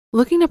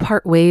Looking to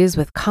part ways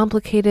with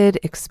complicated,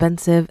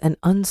 expensive, and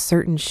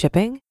uncertain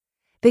shipping?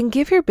 Then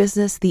give your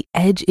business the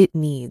edge it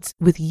needs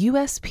with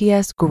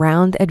USPS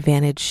Ground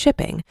Advantage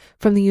shipping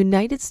from the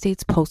United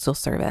States Postal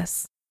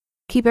Service.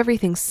 Keep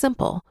everything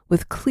simple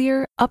with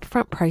clear,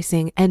 upfront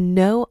pricing and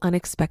no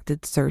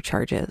unexpected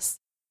surcharges.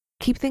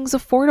 Keep things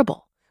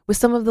affordable with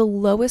some of the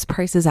lowest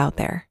prices out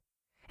there.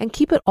 And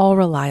keep it all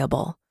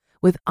reliable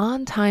with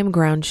on-time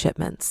ground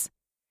shipments.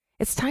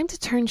 It's time to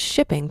turn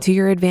shipping to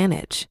your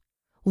advantage.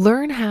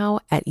 Learn how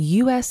at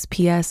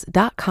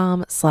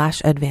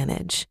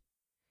USPS.com/advantage.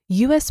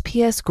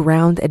 USPS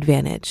Ground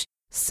Advantage.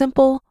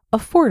 Simple,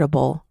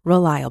 affordable,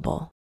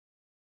 reliable.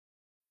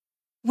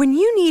 When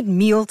you need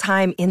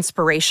mealtime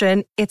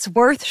inspiration, it's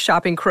worth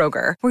shopping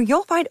Kroger, where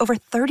you'll find over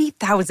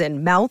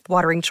 30,000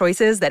 mouth-watering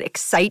choices that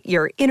excite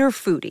your inner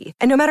foodie.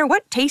 And no matter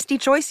what tasty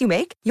choice you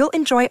make, you'll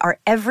enjoy our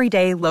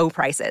everyday low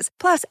prices,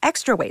 plus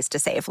extra ways to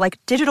save, like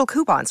digital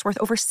coupons worth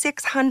over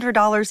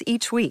 $600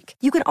 each week.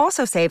 You can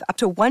also save up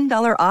to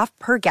 $1 off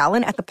per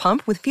gallon at the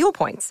pump with fuel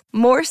points.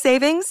 More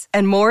savings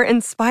and more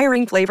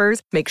inspiring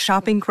flavors make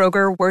shopping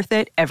Kroger worth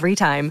it every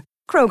time.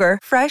 Kroger,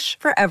 fresh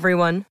for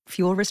everyone.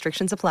 Fuel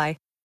restrictions apply.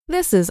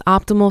 This is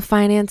Optimal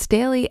Finance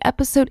Daily,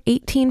 episode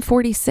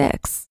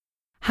 1846,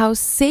 How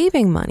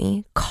Saving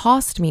Money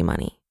Cost Me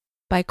Money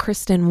by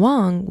Kristen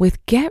Wong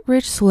with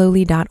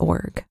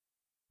GetRichSlowly.org.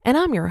 And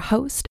I'm your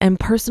host and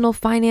personal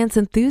finance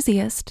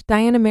enthusiast,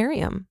 Diana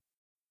Merriam.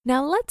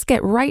 Now let's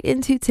get right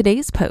into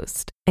today's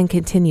post and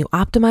continue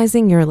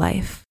optimizing your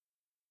life.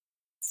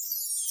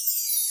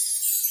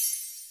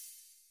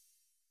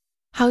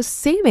 How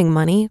Saving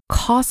Money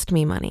Cost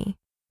Me Money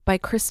by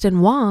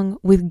Kristen Wong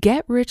with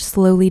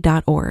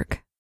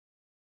GetRichSlowly.org.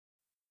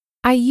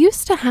 I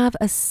used to have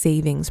a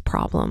savings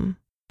problem,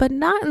 but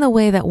not in the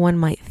way that one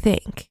might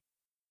think.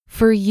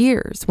 For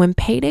years, when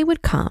payday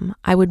would come,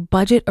 I would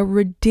budget a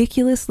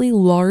ridiculously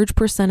large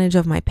percentage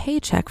of my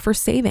paycheck for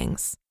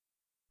savings.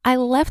 I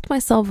left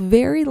myself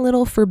very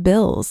little for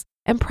bills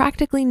and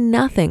practically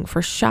nothing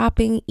for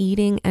shopping,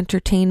 eating,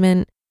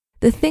 entertainment,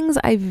 the things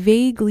I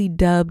vaguely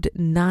dubbed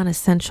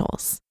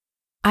non-essentials.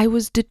 I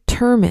was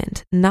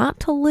determined not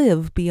to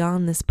live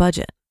beyond this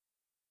budget.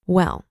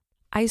 Well,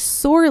 I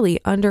sorely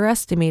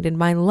underestimated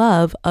my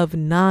love of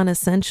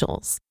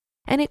non-essentials,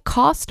 and it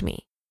cost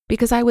me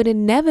because I would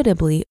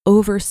inevitably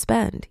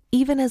overspend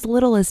even as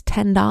little as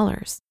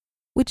 $10,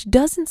 which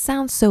doesn't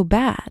sound so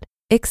bad,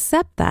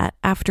 except that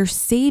after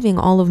saving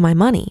all of my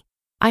money,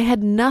 I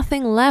had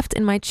nothing left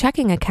in my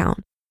checking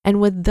account and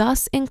would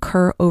thus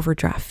incur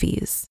overdraft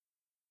fees.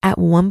 At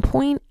one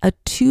point, a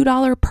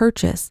 $2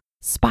 purchase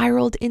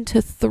spiraled into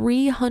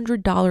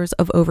 $300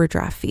 of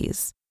overdraft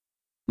fees.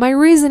 My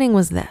reasoning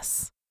was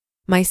this.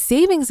 My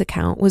savings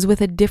account was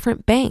with a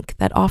different bank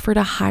that offered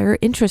a higher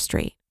interest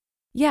rate.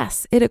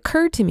 Yes, it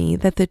occurred to me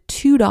that the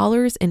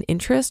 $2 in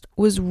interest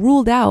was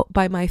ruled out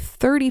by my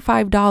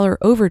 $35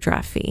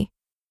 overdraft fee,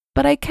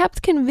 but I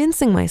kept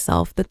convincing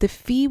myself that the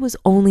fee was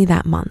only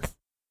that month.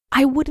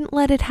 I wouldn't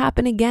let it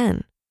happen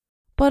again.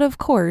 But of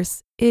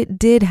course, it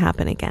did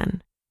happen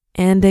again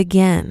and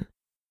again.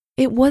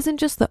 It wasn't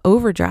just the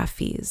overdraft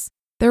fees.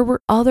 There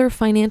were other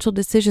financial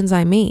decisions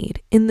I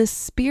made in the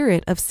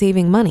spirit of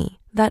saving money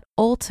that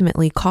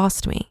ultimately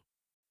cost me.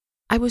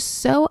 I was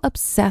so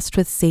obsessed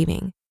with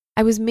saving,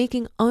 I was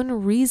making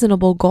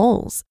unreasonable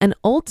goals and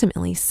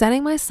ultimately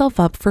setting myself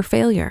up for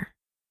failure.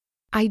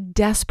 I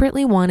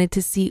desperately wanted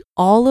to see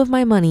all of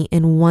my money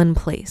in one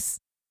place.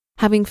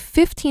 Having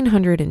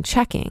 $1,500 in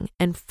checking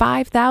and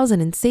 $5,000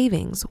 in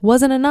savings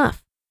wasn't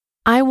enough.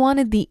 I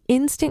wanted the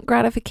instant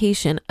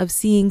gratification of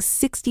seeing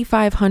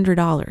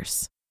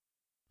 $6,500.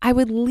 I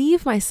would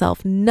leave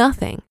myself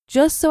nothing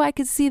just so I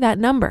could see that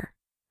number.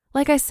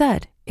 Like I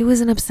said, it was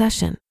an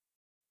obsession.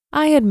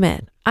 I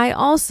admit, I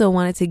also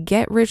wanted to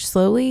get rich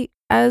slowly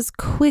as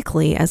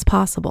quickly as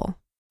possible.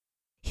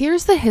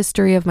 Here's the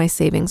history of my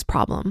savings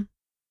problem.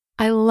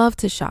 I love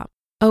to shop,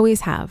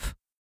 always have.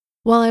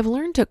 While I've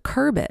learned to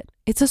curb it,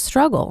 it's a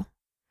struggle.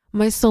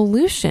 My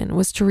solution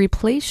was to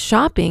replace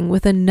shopping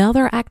with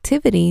another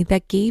activity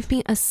that gave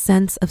me a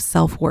sense of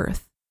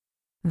self-worth.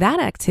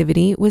 That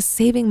activity was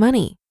saving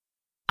money.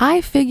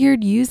 I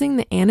figured using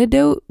the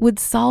antidote would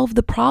solve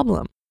the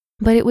problem,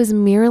 but it was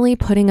merely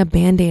putting a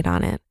Band-Aid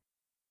on it.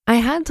 I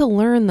had to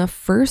learn the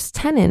first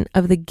tenet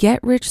of the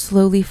Get Rich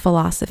Slowly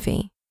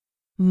philosophy.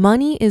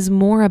 Money is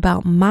more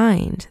about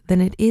mind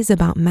than it is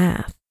about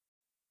math.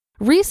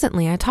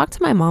 Recently, I talked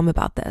to my mom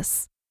about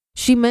this.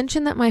 She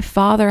mentioned that my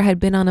father had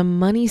been on a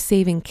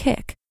money-saving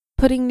kick,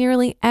 putting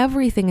nearly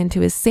everything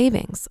into his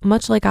savings,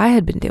 much like I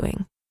had been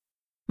doing.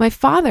 My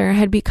father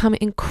had become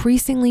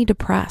increasingly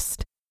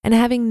depressed, and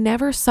having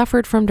never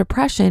suffered from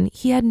depression,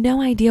 he had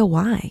no idea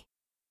why.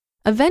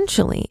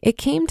 Eventually, it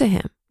came to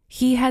him.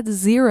 He had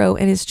zero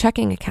in his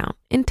checking account,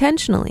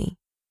 intentionally.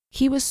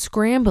 He was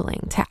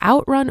scrambling to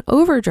outrun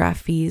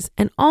overdraft fees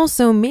and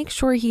also make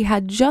sure he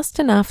had just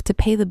enough to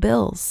pay the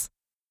bills.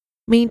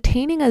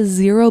 Maintaining a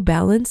zero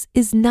balance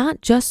is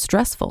not just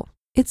stressful,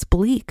 it's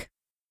bleak.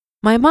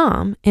 My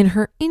mom, in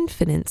her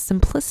infinite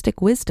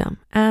simplistic wisdom,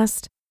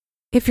 asked,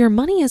 If your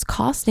money is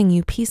costing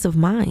you peace of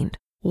mind,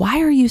 why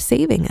are you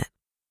saving it?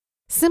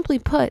 Simply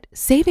put,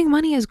 saving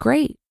money is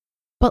great,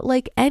 but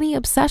like any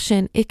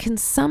obsession, it can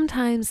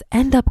sometimes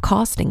end up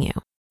costing you.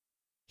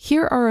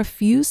 Here are a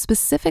few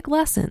specific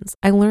lessons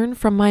I learned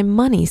from my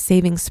money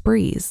saving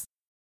sprees.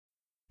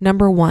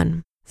 Number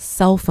 1,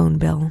 cell phone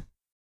bill.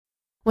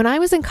 When I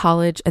was in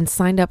college and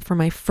signed up for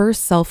my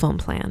first cell phone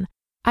plan,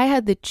 I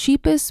had the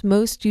cheapest,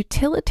 most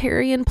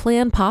utilitarian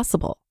plan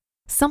possible,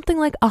 something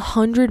like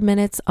 100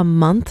 minutes a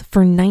month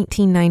for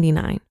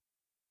 $19.99.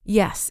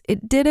 Yes,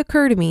 it did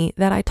occur to me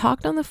that I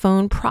talked on the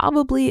phone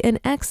probably in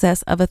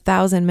excess of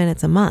 1,000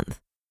 minutes a month.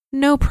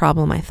 No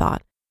problem, I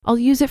thought. I'll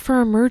use it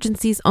for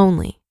emergencies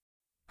only.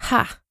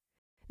 Ha!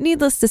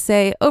 Needless to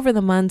say, over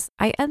the months,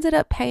 I ended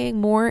up paying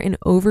more in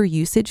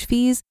overusage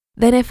fees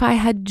than if I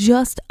had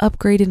just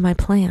upgraded my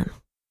plan.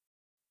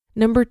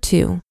 Number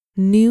 2,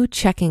 new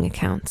checking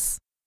accounts.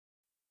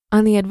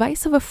 On the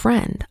advice of a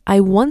friend, I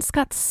once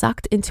got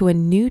sucked into a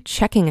new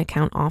checking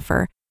account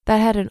offer that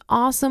had an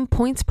awesome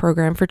points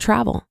program for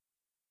travel.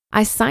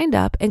 I signed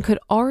up and could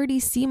already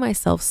see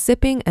myself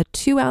sipping a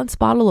 2-ounce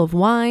bottle of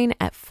wine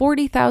at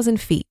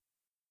 40,000 feet.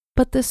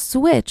 But the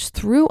switch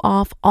threw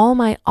off all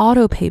my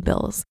autopay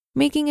bills,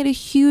 making it a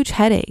huge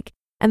headache,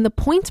 and the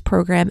points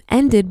program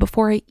ended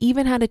before I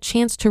even had a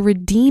chance to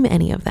redeem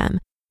any of them,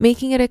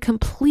 making it a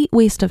complete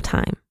waste of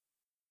time.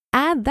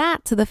 Add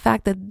that to the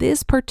fact that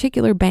this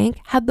particular bank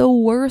had the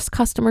worst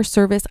customer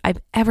service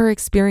I've ever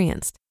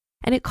experienced,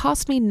 and it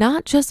cost me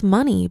not just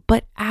money,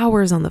 but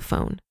hours on the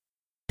phone.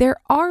 There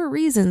are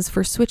reasons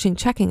for switching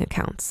checking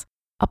accounts.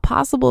 A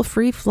possible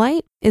free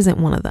flight isn't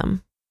one of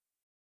them.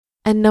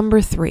 And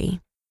number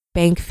 3,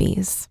 bank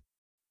fees.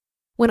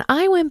 When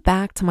I went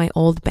back to my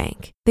old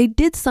bank, they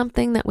did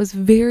something that was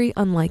very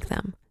unlike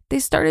them. They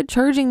started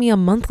charging me a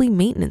monthly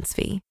maintenance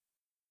fee.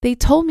 They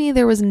told me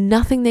there was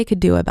nothing they could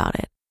do about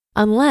it,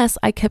 unless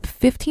I kept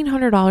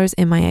 $1,500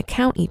 in my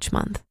account each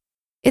month.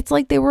 It's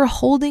like they were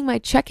holding my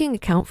checking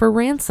account for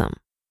ransom.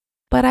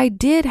 But I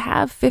did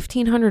have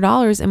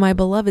 $1,500 in my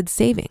beloved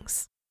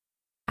savings.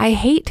 I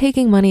hate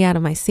taking money out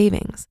of my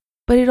savings,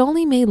 but it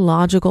only made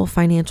logical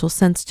financial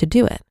sense to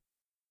do it.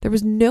 There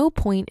was no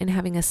point in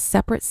having a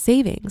separate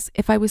savings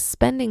if I was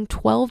spending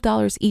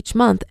 $12 each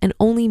month and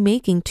only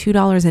making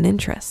 $2 in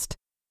interest.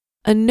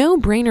 A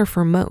no-brainer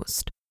for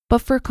most,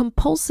 but for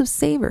compulsive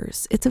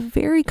savers, it's a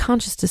very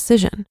conscious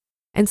decision,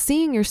 and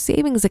seeing your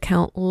savings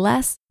account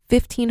less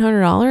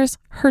 $1,500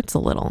 hurts a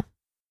little.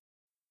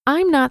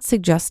 I'm not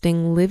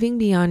suggesting living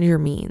beyond your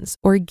means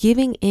or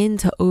giving in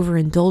to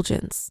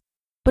overindulgence,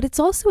 but it's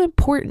also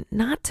important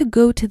not to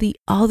go to the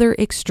other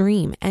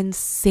extreme and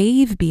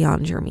save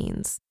beyond your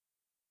means.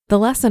 The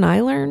lesson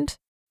I learned,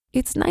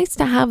 it's nice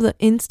to have the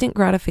instant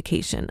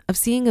gratification of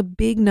seeing a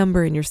big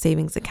number in your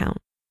savings account,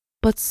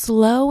 but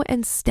slow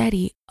and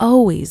steady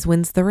always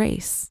wins the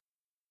race.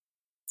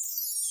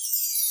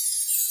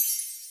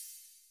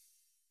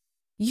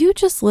 You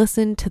just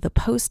listened to the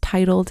post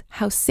titled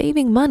How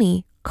Saving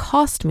Money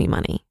Cost Me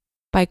Money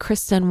by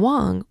Kristen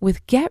Wong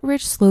with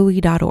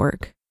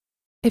GetRichSlowly.org.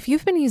 If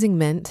you've been using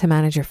Mint to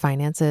manage your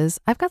finances,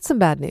 I've got some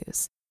bad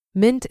news.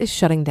 Mint is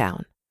shutting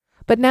down.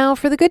 But now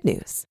for the good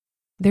news.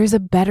 There's a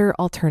better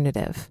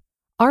alternative.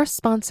 Our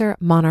sponsor,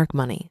 Monarch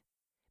Money.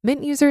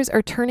 Mint users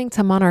are turning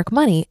to Monarch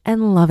Money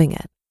and loving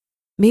it.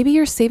 Maybe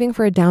you're saving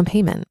for a down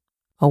payment,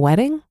 a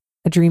wedding,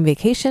 a dream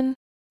vacation,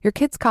 your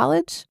kid's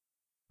college.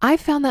 I've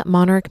found that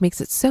Monarch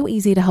makes it so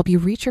easy to help you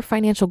reach your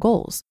financial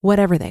goals,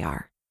 whatever they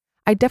are.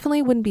 I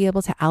definitely wouldn't be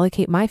able to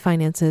allocate my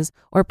finances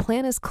or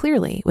plan as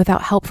clearly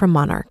without help from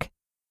Monarch.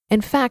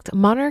 In fact,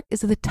 Monarch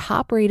is the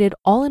top-rated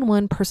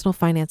all-in-one personal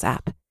finance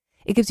app.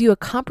 It gives you a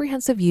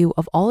comprehensive view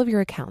of all of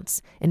your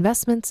accounts,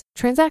 investments,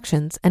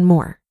 transactions, and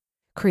more.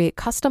 Create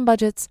custom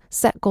budgets,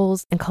 set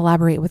goals, and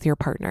collaborate with your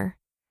partner.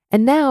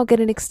 And now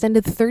get an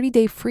extended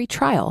 30-day free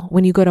trial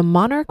when you go to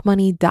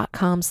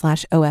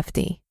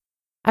monarchmoney.com/OFD.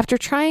 After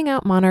trying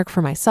out Monarch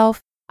for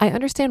myself, I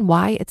understand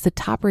why it's the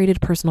top-rated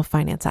personal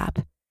finance app.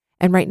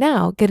 And right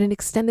now, get an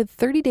extended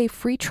 30-day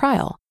free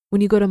trial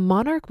when you go to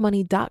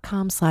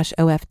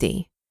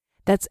monarchmoney.com/OFD.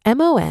 That's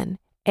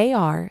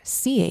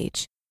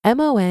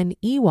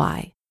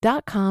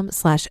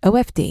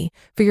monarchmoney.com/OFD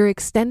for your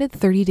extended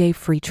 30-day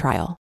free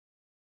trial.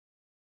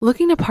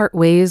 Looking to part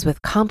ways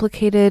with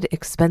complicated,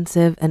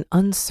 expensive, and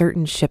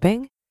uncertain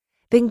shipping?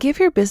 Then give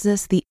your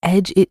business the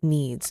edge it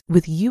needs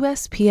with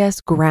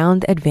USPS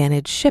Ground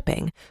Advantage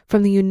shipping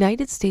from the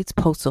United States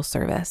Postal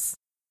Service.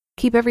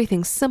 Keep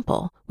everything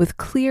simple with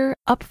clear,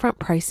 upfront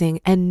pricing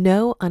and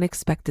no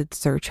unexpected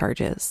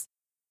surcharges.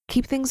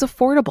 Keep things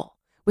affordable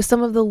with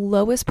some of the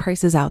lowest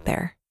prices out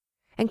there.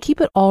 And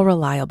keep it all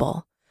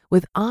reliable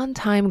with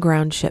on-time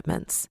ground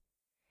shipments.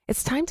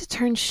 It's time to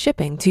turn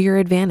shipping to your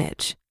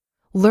advantage.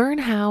 Learn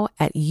how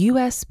at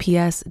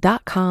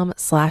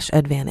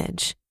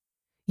USPS.com/advantage.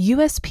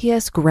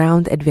 USPS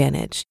Ground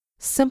Advantage.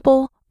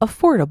 Simple,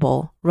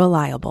 affordable,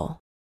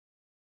 reliable.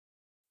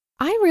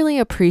 I really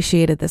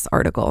appreciated this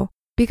article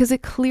because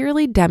it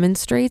clearly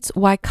demonstrates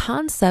why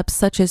concepts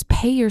such as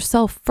pay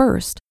yourself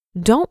first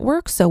don't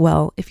work so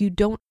well if you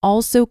don't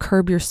also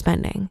curb your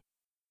spending.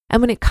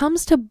 And when it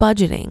comes to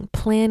budgeting,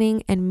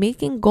 planning, and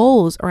making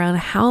goals around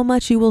how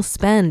much you will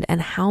spend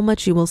and how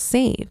much you will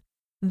save,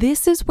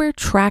 this is where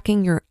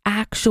tracking your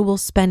actual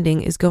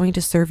spending is going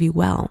to serve you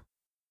well.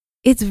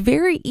 It's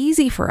very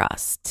easy for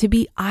us to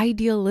be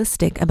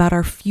idealistic about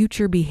our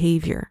future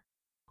behavior.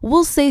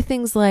 We'll say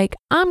things like,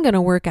 I'm going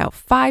to work out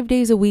 5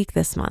 days a week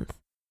this month.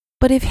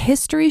 But if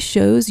history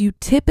shows you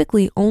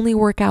typically only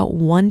work out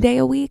 1 day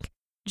a week,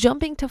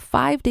 jumping to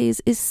 5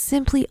 days is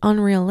simply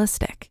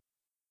unrealistic.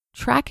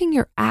 Tracking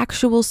your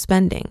actual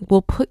spending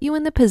will put you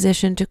in the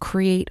position to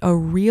create a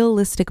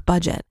realistic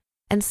budget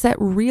and set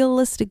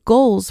realistic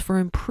goals for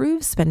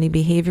improved spending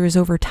behaviors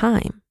over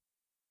time.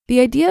 The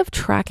idea of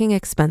tracking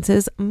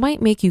expenses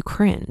might make you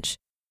cringe,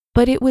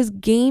 but it was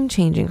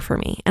game-changing for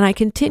me, and I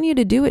continue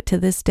to do it to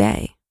this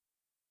day.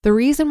 The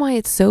reason why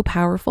it's so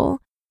powerful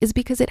is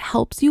because it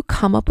helps you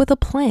come up with a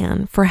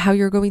plan for how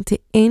you're going to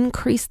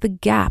increase the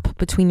gap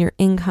between your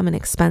income and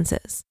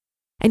expenses.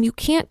 And you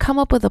can't come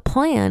up with a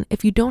plan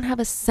if you don't have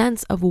a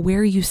sense of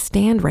where you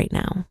stand right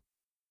now.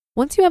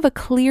 Once you have a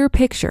clear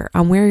picture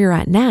on where you're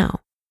at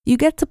now, you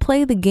get to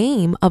play the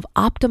game of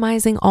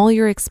optimizing all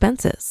your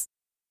expenses.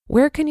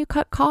 Where can you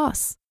cut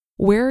costs?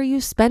 Where are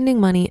you spending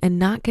money and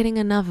not getting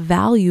enough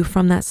value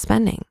from that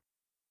spending?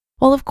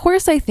 Well, of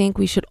course, I think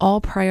we should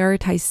all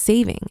prioritize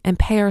saving and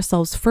pay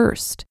ourselves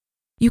first.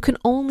 You can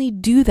only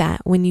do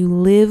that when you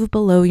live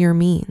below your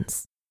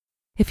means.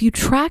 If you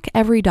track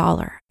every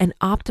dollar and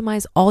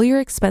optimize all your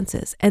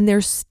expenses and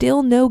there's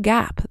still no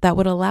gap that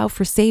would allow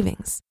for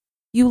savings,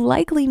 you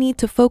likely need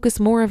to focus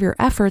more of your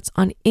efforts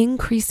on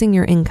increasing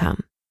your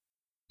income.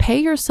 Pay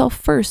yourself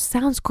first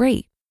sounds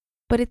great,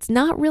 but it's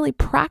not really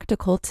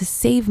practical to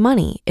save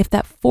money if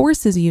that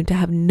forces you to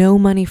have no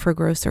money for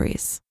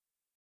groceries.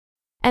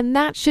 And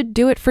that should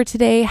do it for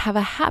today. Have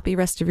a happy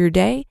rest of your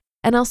day,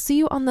 and I'll see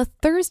you on the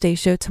Thursday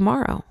show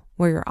tomorrow,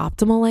 where your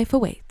optimal life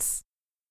awaits.